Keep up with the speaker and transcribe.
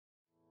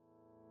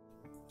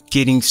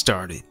Getting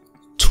started.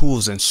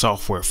 Tools and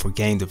software for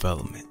game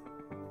development.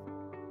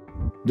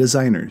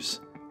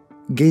 Designers.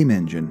 Game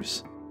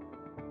engines.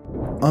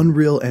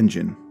 Unreal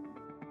Engine.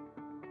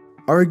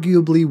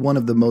 Arguably one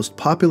of the most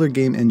popular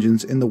game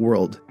engines in the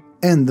world,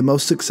 and the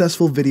most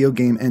successful video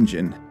game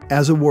engine,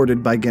 as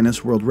awarded by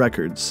Guinness World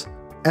Records.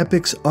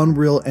 Epic's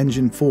Unreal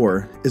Engine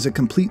 4 is a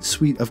complete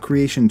suite of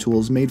creation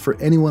tools made for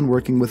anyone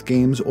working with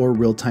games or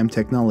real-time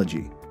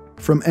technology.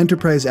 From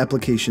enterprise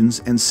applications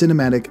and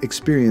cinematic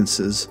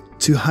experiences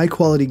to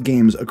high-quality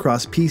games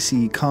across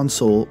PC,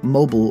 console,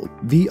 mobile,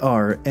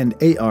 VR, and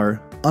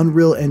AR,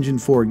 Unreal Engine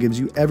 4 gives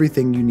you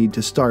everything you need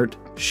to start,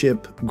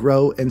 ship,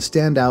 grow, and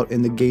stand out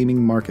in the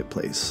gaming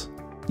marketplace.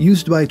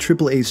 Used by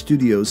AAA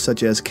studios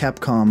such as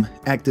Capcom,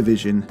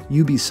 Activision,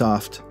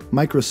 Ubisoft,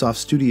 Microsoft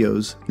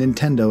Studios,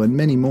 Nintendo, and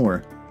many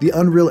more, the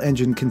Unreal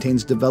Engine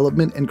contains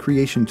development and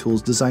creation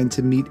tools designed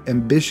to meet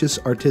ambitious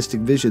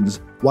artistic visions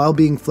while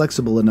being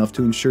flexible enough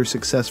to ensure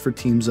success for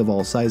teams of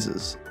all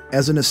sizes.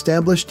 As an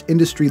established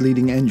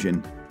industry-leading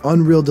engine,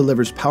 Unreal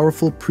delivers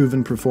powerful,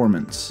 proven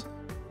performance.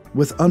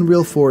 With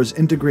Unreal 4's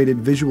integrated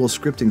visual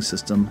scripting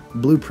system,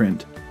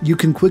 Blueprint, you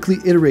can quickly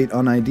iterate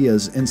on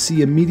ideas and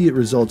see immediate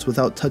results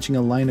without touching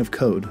a line of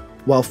code,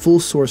 while full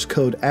source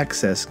code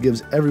access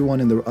gives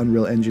everyone in the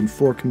Unreal Engine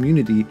 4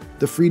 community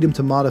the freedom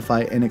to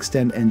modify and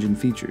extend engine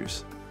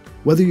features.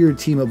 Whether you're a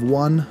team of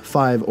 1,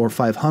 5, or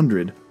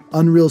 500,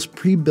 Unreal's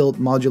pre-built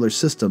modular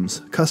systems,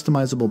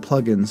 customizable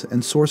plugins,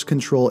 and source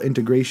control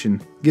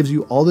integration gives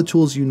you all the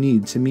tools you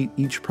need to meet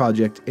each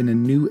project in a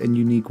new and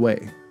unique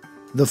way.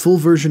 The full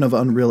version of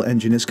Unreal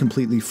Engine is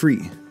completely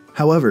free.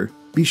 However,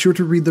 be sure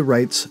to read the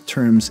rights,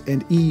 terms,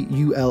 and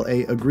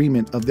EULA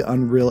agreement of the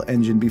Unreal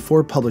Engine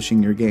before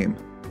publishing your game.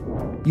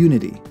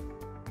 Unity.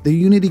 The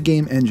Unity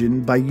game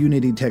engine by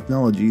Unity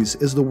Technologies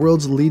is the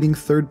world's leading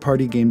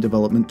third-party game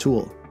development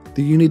tool.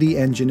 The Unity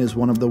engine is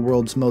one of the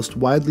world's most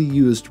widely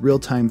used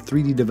real-time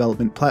 3D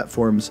development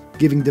platforms,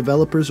 giving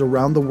developers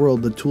around the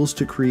world the tools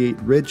to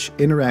create rich,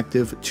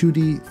 interactive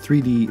 2D,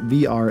 3D,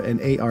 VR,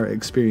 and AR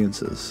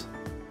experiences.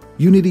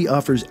 Unity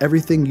offers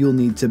everything you'll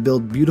need to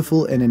build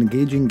beautiful and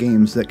engaging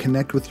games that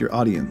connect with your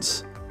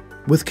audience.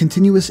 With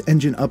continuous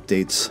engine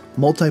updates,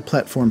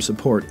 multi-platform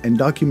support, and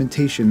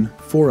documentation,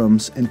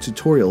 forums, and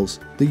tutorials,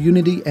 the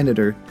Unity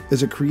Editor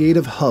is a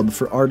creative hub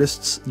for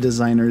artists,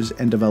 designers,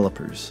 and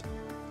developers.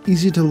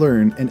 Easy to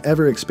learn and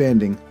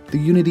ever-expanding, the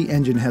Unity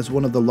engine has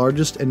one of the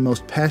largest and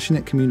most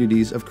passionate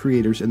communities of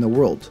creators in the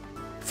world.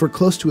 For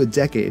close to a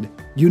decade,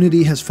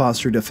 Unity has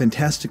fostered a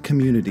fantastic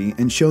community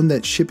and shown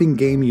that shipping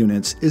game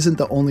units isn't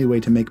the only way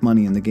to make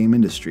money in the game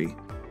industry.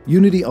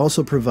 Unity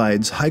also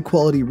provides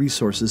high-quality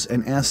resources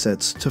and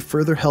assets to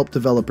further help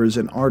developers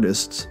and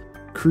artists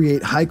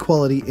create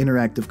high-quality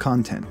interactive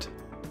content.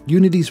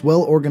 Unity's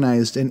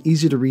well-organized and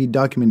easy-to-read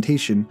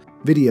documentation,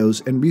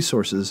 videos, and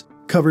resources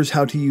covers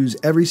how to use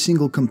every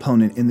single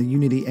component in the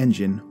Unity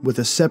engine with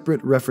a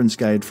separate reference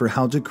guide for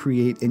how to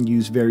create and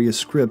use various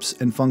scripts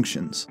and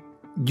functions.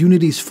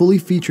 Unity's fully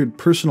featured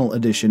Personal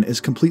Edition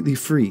is completely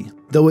free,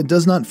 though it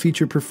does not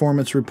feature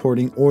performance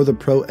reporting or the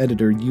Pro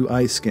Editor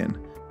UI skin.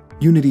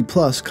 Unity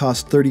Plus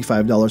costs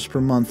 $35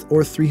 per month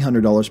or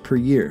 $300 per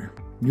year.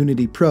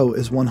 Unity Pro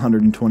is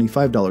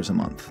 $125 a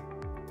month.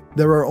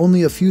 There are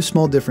only a few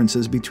small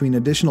differences between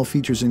additional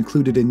features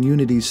included in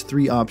Unity's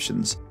 3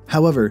 options.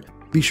 However,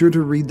 be sure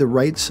to read the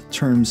rights,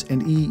 terms,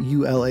 and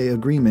EULA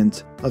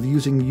agreement of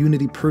using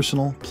Unity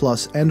Personal,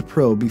 Plus, and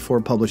Pro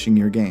before publishing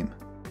your game.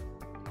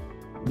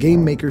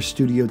 GameMaker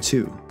Studio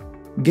 2.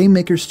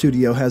 GameMaker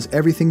Studio has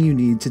everything you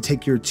need to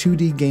take your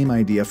 2D game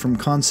idea from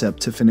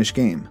concept to finished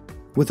game.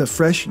 With a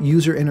fresh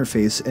user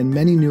interface and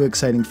many new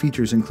exciting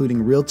features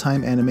including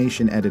real-time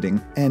animation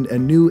editing and a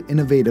new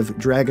innovative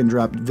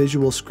drag-and-drop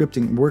visual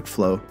scripting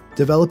workflow,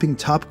 developing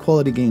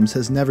top-quality games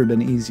has never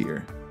been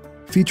easier.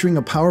 Featuring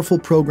a powerful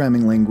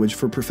programming language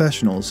for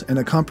professionals and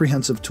a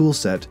comprehensive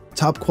toolset,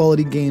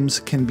 top-quality games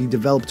can be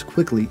developed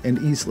quickly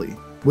and easily.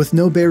 With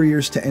no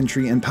barriers to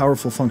entry and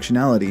powerful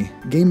functionality,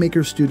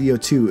 GameMaker Studio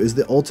 2 is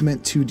the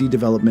ultimate 2D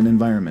development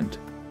environment.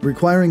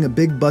 Requiring a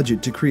big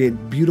budget to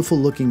create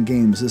beautiful-looking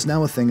games is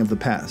now a thing of the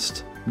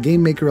past.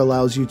 GameMaker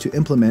allows you to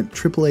implement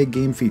AAA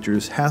game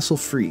features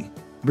hassle-free,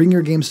 bring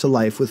your games to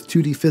life with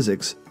 2D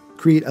physics,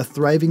 create a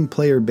thriving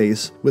player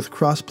base with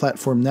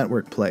cross-platform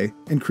network play,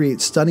 and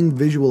create stunning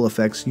visual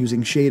effects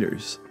using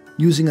shaders.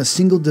 Using a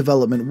single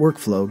development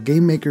workflow,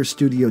 GameMaker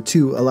Studio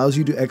 2 allows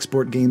you to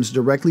export games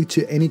directly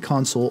to any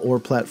console or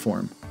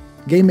platform.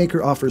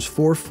 GameMaker offers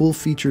 4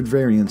 full-featured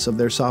variants of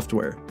their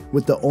software,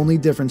 with the only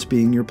difference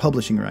being your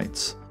publishing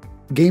rights.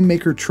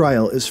 GameMaker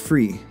Trial is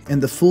free,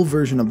 and the full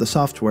version of the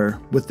software,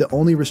 with the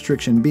only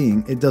restriction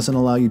being it doesn't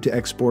allow you to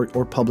export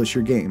or publish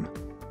your game.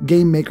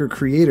 GameMaker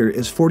Creator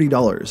is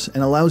 $40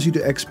 and allows you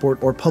to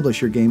export or publish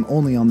your game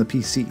only on the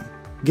PC.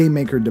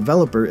 GameMaker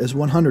Developer is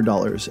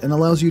 $100 and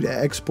allows you to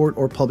export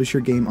or publish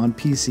your game on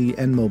PC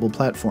and mobile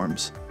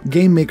platforms.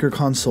 GameMaker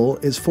Console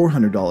is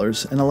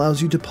 $400 and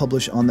allows you to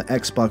publish on the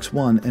Xbox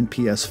One and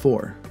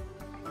PS4.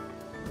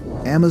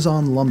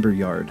 Amazon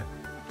Lumberyard.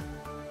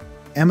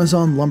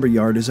 Amazon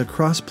Lumberyard is a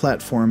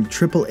cross-platform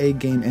AAA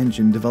game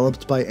engine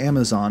developed by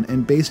Amazon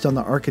and based on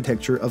the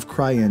architecture of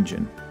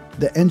CryEngine.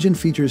 The engine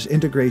features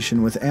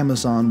integration with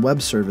Amazon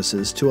Web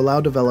Services to allow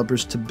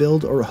developers to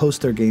build or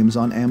host their games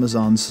on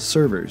Amazon's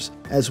servers,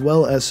 as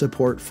well as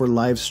support for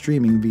live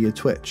streaming via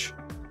Twitch.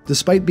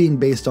 Despite being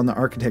based on the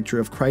architecture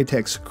of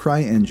Crytek's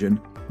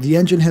CryEngine, the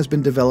engine has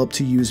been developed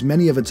to use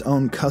many of its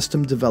own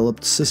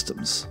custom-developed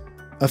systems.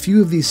 A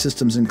few of these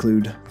systems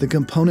include the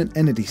Component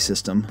Entity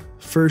System,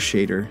 Fur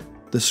Shader,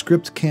 the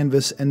Script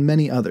Canvas, and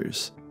many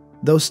others.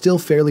 Though still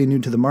fairly new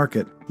to the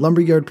market,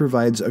 Lumberyard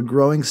provides a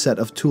growing set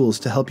of tools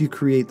to help you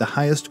create the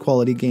highest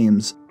quality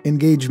games,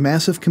 engage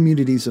massive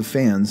communities of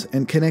fans,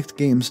 and connect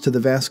games to the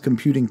vast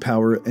computing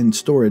power and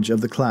storage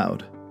of the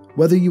cloud.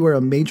 Whether you are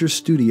a major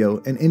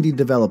studio, an indie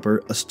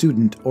developer, a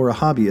student, or a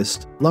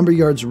hobbyist,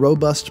 Lumberyard's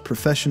robust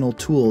professional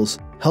tools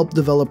help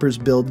developers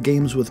build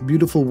games with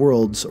beautiful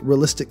worlds,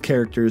 realistic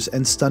characters,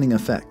 and stunning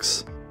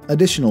effects.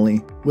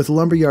 Additionally, with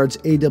Lumberyard's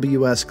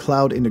AWS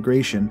cloud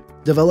integration,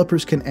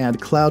 developers can add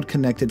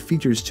cloud-connected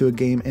features to a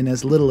game in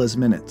as little as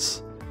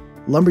minutes.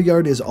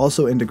 Lumberyard is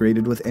also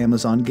integrated with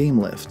Amazon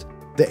GameLift,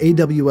 the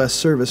AWS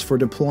service for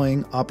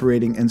deploying,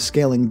 operating, and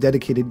scaling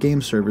dedicated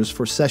game servers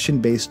for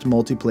session-based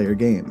multiplayer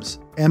games.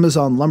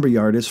 Amazon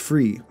Lumberyard is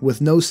free,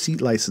 with no seat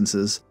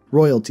licenses,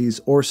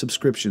 royalties, or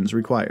subscriptions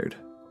required.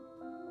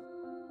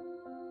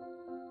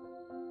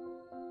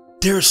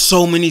 There are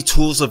so many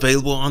tools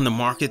available on the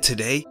market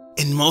today,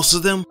 and most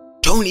of them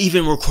don't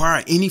even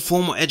require any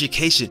formal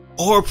education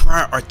or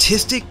prior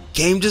artistic,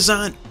 game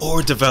design,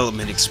 or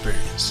development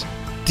experience.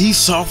 These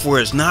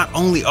softwares not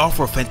only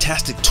offer a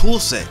fantastic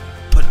toolset,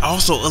 but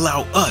also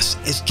allow us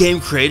as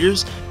game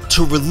creators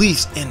to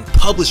release and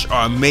publish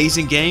our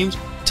amazing games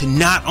to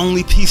not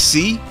only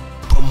PC,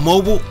 but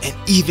mobile and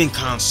even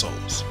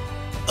consoles,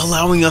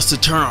 allowing us to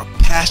turn our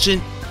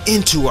passion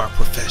into our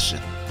profession.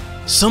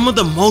 Some of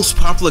the most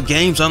popular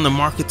games on the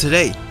market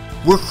today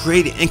were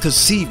created and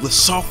conceived with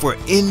software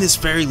in this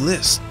very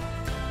list.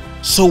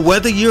 So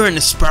whether you're an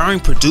aspiring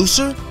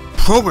producer,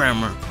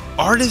 programmer,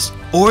 artist,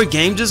 or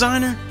game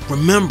designer,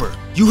 remember,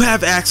 you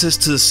have access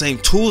to the same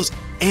tools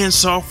and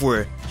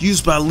software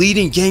used by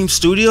leading game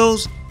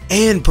studios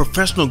and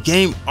professional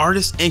game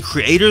artists and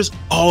creators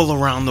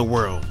all around the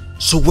world.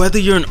 So whether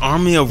you're an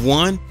army of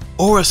one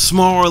or a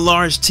small or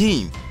large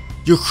team,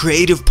 your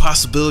creative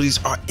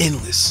possibilities are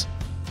endless.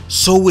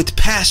 So with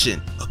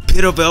passion, a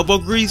bit of elbow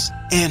grease,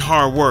 and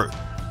hard work,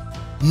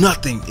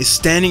 nothing is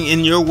standing in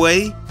your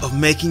way of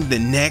making the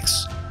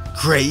next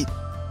great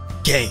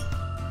game.